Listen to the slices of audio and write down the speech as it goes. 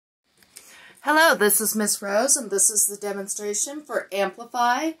Hello, this is Miss Rose, and this is the demonstration for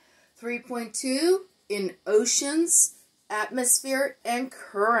Amplify 3.2 in oceans, atmosphere, and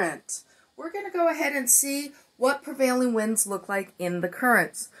current. We're going to go ahead and see what prevailing winds look like in the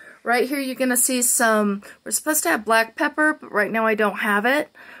currents. Right here you're going to see we're supposed to have black pepper, but right now I don't have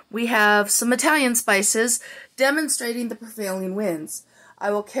it. We have some Italian spices demonstrating the prevailing winds. I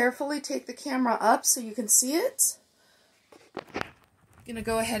will carefully take the camera up so you can see it. I'm going to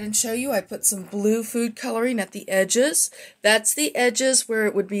go ahead and show you. I put some blue food coloring at the edges. That's the edges where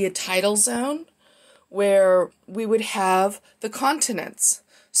it would be a tidal zone, where we would have the continents.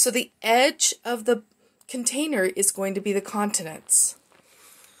 So the edge of the container is going to be the continents.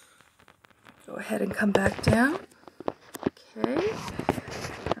 Go ahead and come back down. Okay.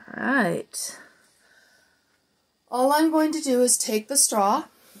 All right. All I'm going to do is take the straw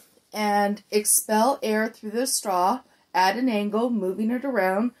and expel air through the straw at an angle, moving it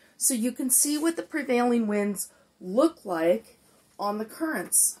around, so you can see what the prevailing winds look like on the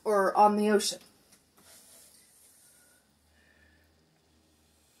currents or on the ocean.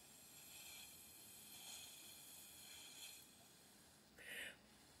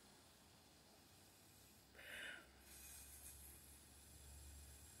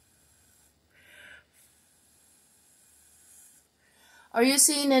 Are you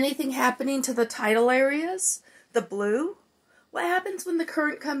seeing anything happening to the tidal areas? The blue? What happens when the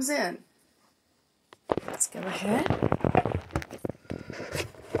current comes in? Let's go ahead.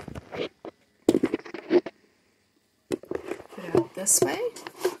 Put it out this way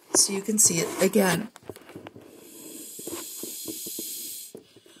so you can see it again.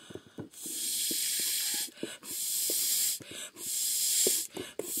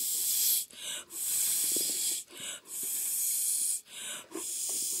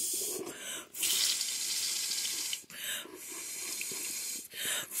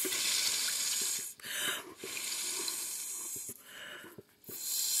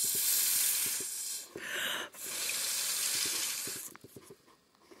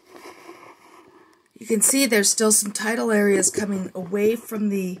 You can see there's still some tidal areas coming away from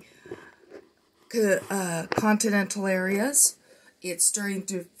the continental areas. It's during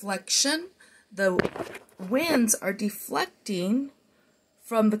deflection. The winds are deflecting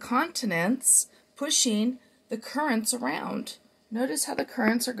from the continents, pushing the currents around. Notice how the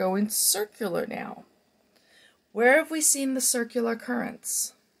currents are going circular now. Where have we seen the circular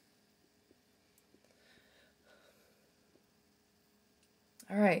currents?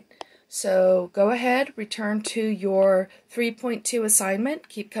 All right. So go ahead, return to your 3.2 assignment,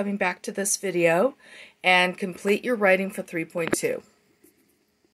 keep coming back to this video, and complete your writing for 3.2.